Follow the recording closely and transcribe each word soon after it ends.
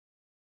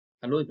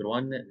Hello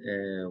everyone.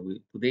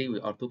 Today we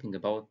are talking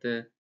about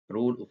the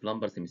role of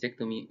lumbar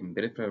sympathectomy in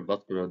peripheral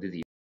vascular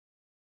disease.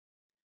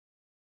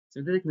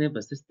 Sympathetic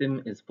nervous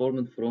system is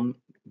formed from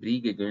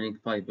preganglionic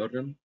fiber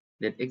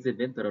that exit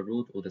ventral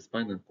root of the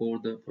spinal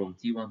cord from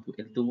T1 to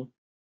L2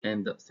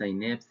 and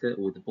synapse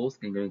with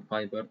postganglionic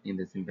fiber in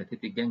the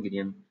sympathetic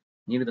ganglion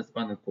near the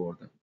spinal cord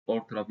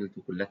or travel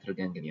to collateral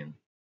ganglion.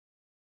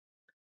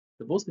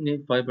 The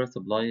postganglionic fiber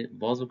supply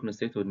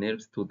vasoconstrictor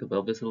nerves to the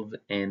blood vessels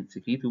and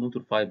secrete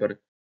motor fiber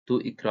to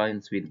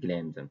eccrine sweat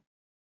glands.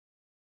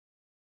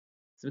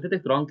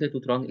 Sympathetic trunk to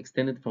trunk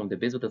extended from the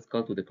base of the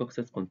skull to the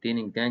coccyx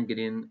containing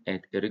ganglion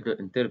at irregular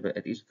interval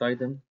at each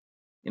side.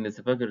 In the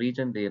cervical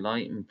region, they lie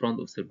in front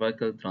of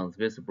cervical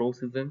transverse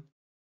process.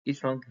 Each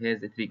trunk has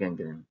 3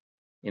 ganglion.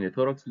 In the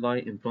thorax, lie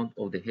in front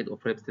of the head of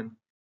ribs.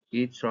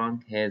 Each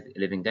trunk has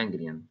 11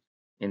 ganglion.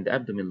 In the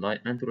abdomen, lie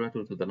anterior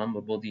to the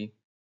lumbar body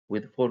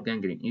with 4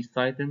 ganglion each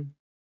side.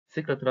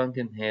 Sacral trunk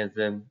has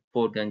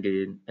 4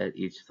 ganglion at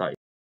each side.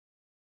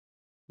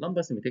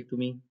 Lumbar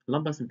sympathectomy,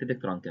 lumbar sympathetic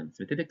truncal.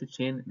 Sympathetic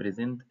chain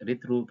present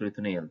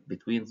retroperitoneal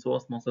between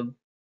psoas muscle,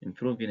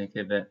 inferior vena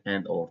cava,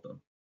 and aorta.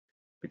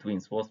 Between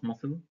psoas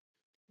muscle,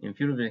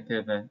 inferior vena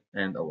cava,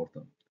 and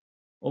aorta.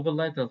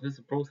 Overlying transverse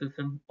process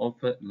of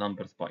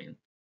lumbar spine.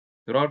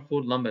 There are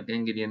 4 lumbar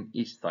ganglion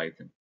each side.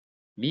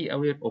 Be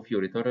aware of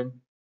your ureter,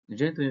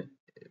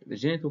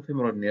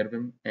 genitofemoral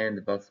nerve,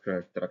 and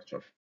vascular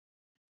structure.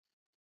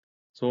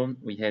 So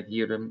we have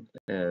here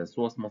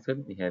psoas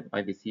muscle, we have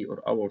IVC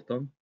or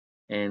aorta,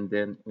 and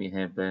then we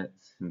have a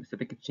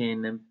sympathetic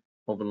chain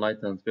overlight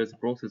transverse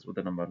process with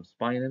the lumbar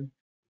spine,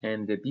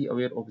 and be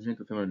aware of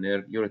genitofemoral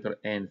nerve, ureter,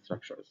 and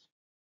structures.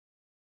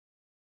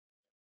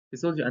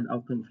 Physiology and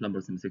outcome of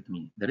lumbar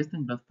sympathectomy. The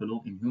resting blood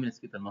flow in human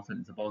skeletal muscle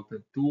is about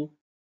 2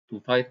 to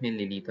 5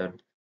 milliliter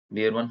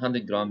per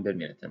 100 gram per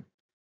minute.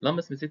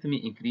 Lumbar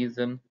sympathectomy increase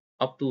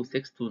up to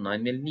 6 to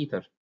 9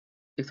 milliliter.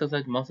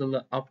 Exercise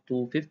muscle up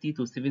to 50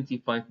 to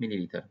 75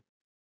 milliliter.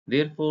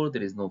 Therefore,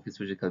 there is no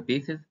physiological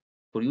basis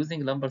for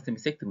using lumbar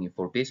sympathectomy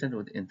for patients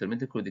with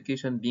intermittent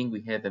claudication, being we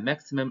have a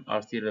maximum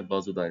arterial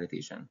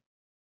vasodilatation.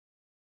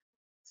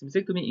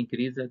 Sympathectomy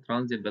increases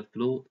transient blood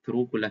flow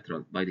through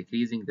collateral by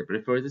decreasing the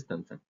peripheral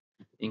resistance,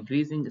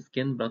 increasing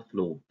skin blood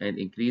flow, and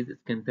increase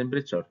skin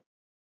temperature.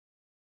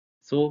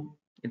 So,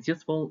 it's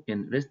useful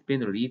in wrist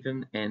pain relief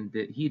and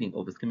the healing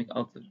of ischemic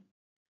ulcer.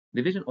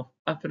 Division of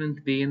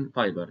afferent vein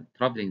fiber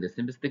traveling the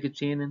sympathetic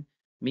chain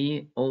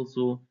may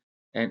also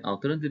an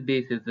alternative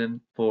basis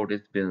for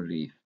wrist pain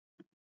relief.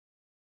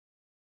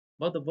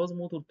 But the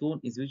vasomotor tone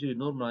is usually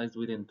normalized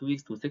within 2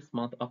 weeks to 6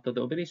 months after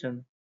the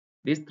operation.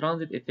 This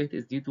transit effect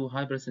is due to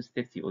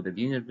hypersensitivity of the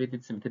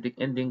denervated sympathetic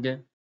ending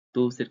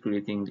to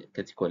circulating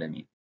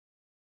catecholamine.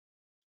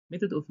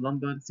 Method of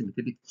lumbar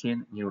sympathetic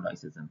chain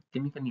neurolysis.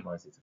 Chemical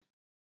neurolysis.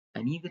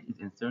 A needle is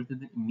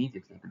inserted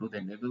immediately below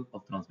the level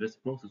of transverse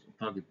process of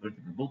target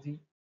vertebral body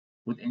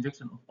with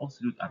injection of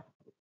absolute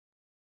alcohol.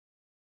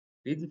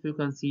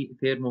 Radiofrequency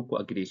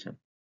thermocoagulation.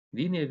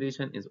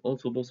 Denervation is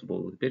also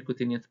possible with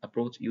percutaneous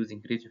approach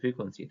using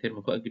radiofrequency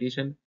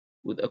thermocoagulation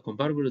with a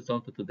comparable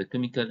result to the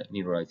chemical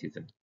neurolysis.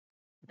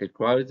 It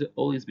requires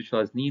all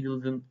specialized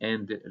needles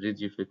and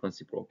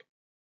radiofrequency probe.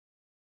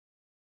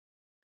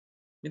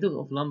 Method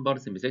of lumbar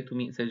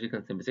sympathectomy, surgical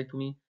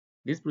sympathectomy.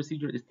 This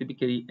procedure is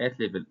typically at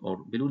level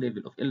or below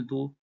level of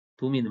L2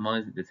 to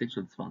minimize the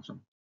sexual dysfunction.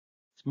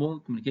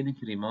 Small communicating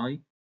rami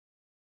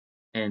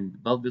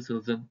and blood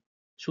vessels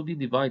should be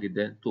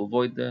divided to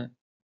avoid the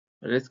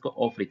risk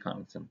of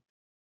recurrence.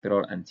 There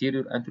are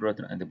anterior,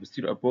 anterolateral, and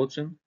posterior approach.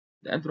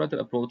 The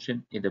anterolateral approach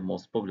is the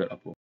most popular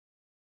approach.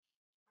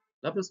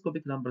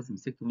 Laparoscopic lumbar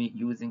sympathectomy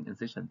using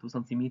incision 2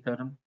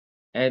 cm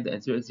at the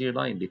anterior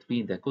line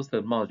between the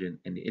costal margin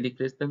and the iliac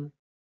crest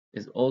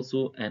is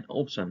also an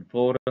option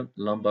for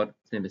lumbar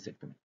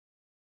sympathectomy.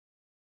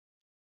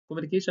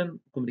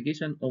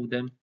 Complication of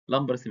the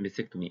lumbar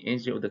sympathectomy,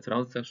 injury of the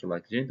surrounding structure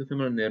like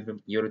genitofemoral nerve,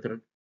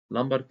 ureter,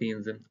 lumbar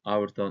veins,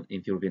 aorta,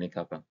 inferior vena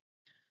cava.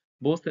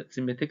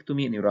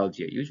 Post-sympathectomy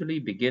neuralgia usually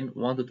begin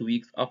 1 to 2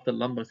 weeks after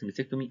lumbar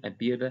sympathectomy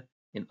appear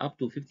in up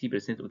to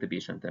 50% of the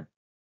patient.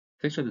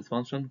 Sexual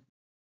dysfunction.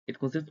 It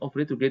consists of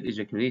retrograde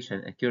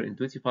ejaculation occur in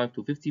 25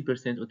 to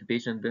 50% of the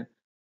patient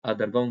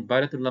undergoing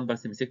bilateral lumbar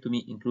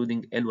sympathectomy,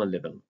 including L1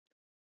 level.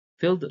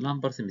 Failed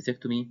lumbar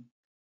sympathectomy,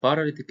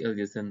 paralytic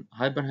illness,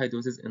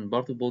 hyperhidrosis, and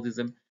part of bodies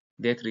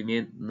that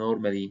remain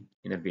normally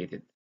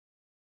innervated.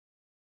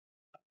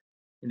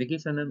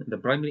 Indication. The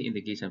primary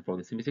indication for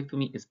the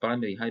sympathectomy is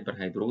primary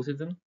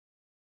hyperhidrosis,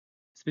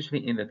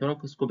 especially in the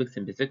thoracoscopic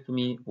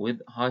sympathectomy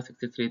with high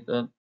success rate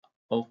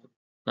of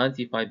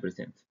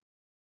 95%.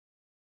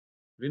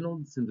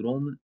 Reynolds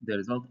syndrome, the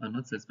results are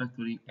not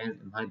satisfactory as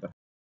in hyper.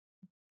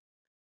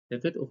 The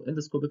effect of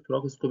endoscopic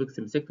thoracoscopic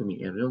sympathectomy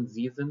in Reynolds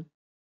disease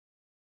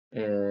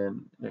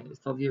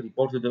study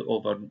reported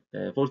over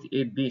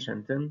 48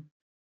 patients.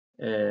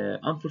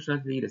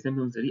 Unfortunately, the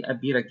symptoms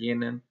reappear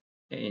again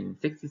in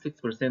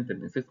 66%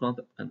 in 6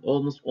 months and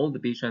almost all the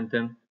patients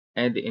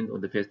at the end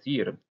of the first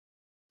year.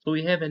 So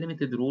we have a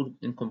limited rule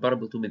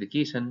incomparable to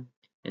medication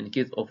in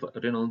case of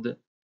Reynolds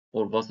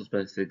or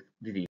vasospastic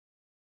disease.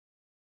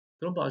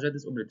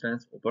 Thromboangiitis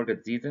obliterans or Burger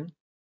disease,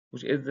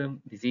 which is a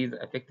disease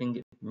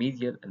affecting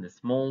medial and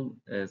small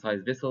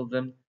size vessels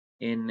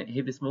in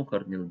heavy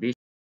smoker male patients.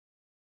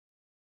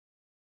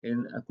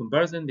 In a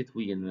comparison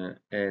between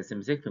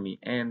sympathectomy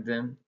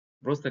and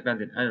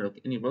prostaglandin analog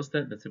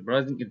eniprostal, the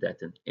surprising is that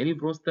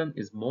eniprostal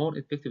is more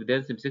effective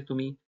than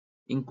sympathectomy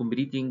in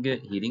completing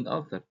healing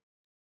ulcer,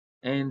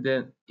 and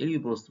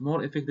eniprostal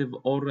more effective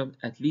or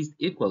at least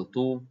equal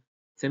to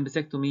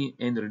sympathectomy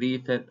in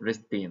relief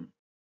wrist pain.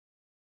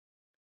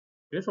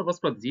 Peripheral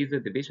vascular disease,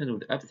 the patient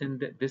with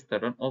absent distal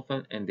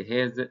runoff and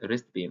has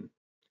wrist pain.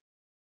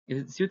 It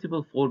is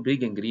suitable for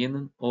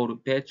pre-gangrene or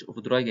patch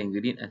of dry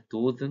gangrene at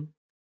toes,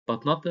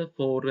 but not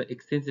for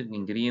extensive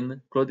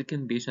gangrene, chronic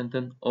patient,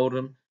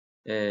 or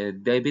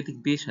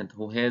diabetic patient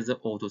who has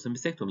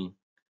autosympathectomy.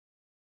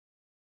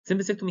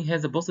 Sympathectomy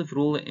has a positive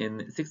role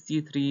in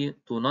 63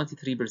 to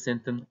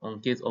 93% on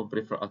case of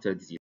peripheral artery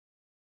disease.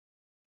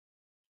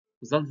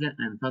 Pusalgia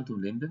and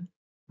phantom limb,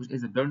 which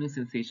is a burning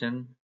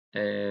sensation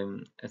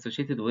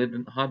associated with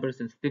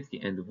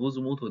hypersensitivity and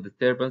vasomotor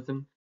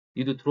disturbance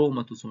due to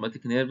trauma to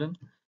somatic nerve,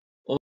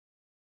 also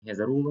has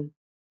a role.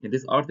 In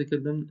this article,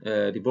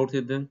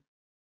 reported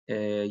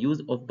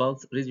use of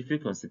pulse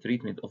radiofrequency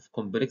treatment of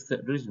complex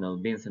regional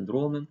pain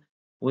syndrome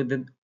with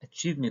an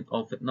achievement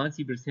of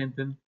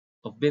 90%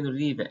 of pain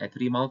relief at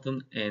 3 months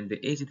and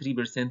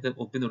 83%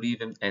 of pain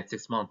relief at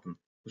 6 months,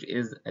 which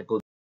is a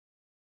good.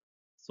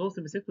 So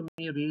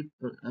sympathectomy rate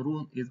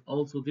rule is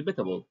also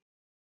debatable.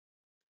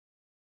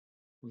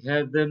 We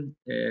have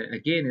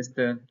against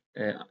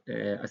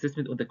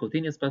assessment of the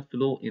cutaneous blood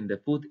flow in the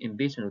foot in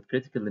patient with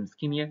critical limb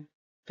ischemia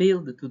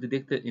failed to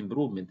detect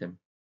improvement.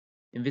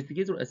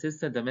 Investigators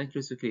assessed the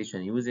macular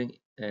circulation using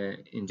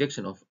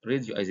injection of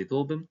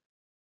radioisotope.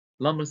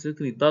 Lumbar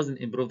surgery doesn't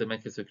improve the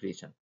macular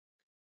circulation.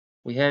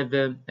 We have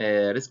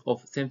risk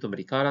of symptom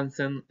recurrence,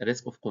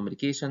 risk of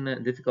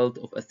communication, difficult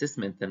of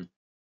assessment.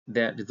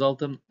 The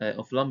result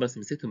of lumbar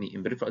sympathectomy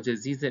in peripheral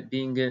disease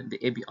being the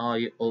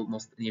ABI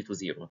almost near to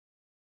zero.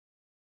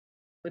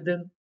 With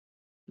the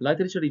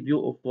literature review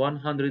of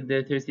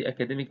 130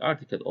 academic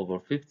articles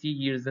over 50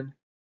 years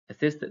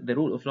assessed the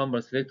role of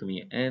lumbar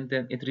symphalectomy and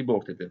it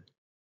reported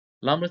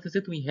lumbar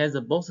symphalectomy has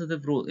a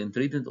positive role in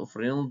treatment of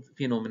renal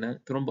phenomena,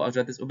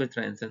 thromboangiitis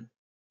obliterans,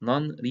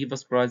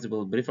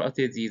 non-revascularizable peripheral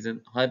artery disease,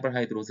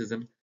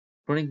 hyperhidrosis,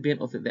 chronic pain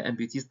of the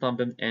amputee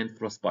stump, and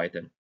frostbite,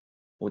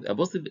 with a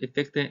positive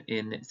effect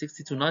in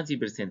 60 to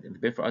 90% in the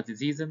peripheral artery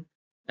disease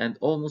and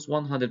almost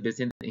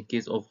 100% in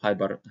case of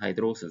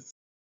hyperhidrosis.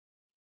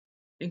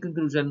 In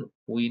conclusion,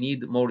 we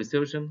need more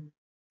research.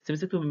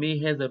 Sympathectomy may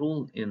have a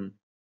role in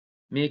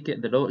make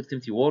the lower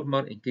extremity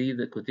warmer, increase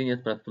the cutaneous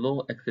blood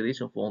flow,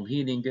 acceleration of wound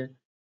healing,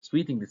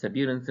 sweating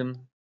disappearance,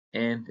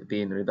 and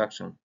pain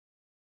reduction.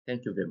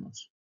 Thank you very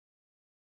much.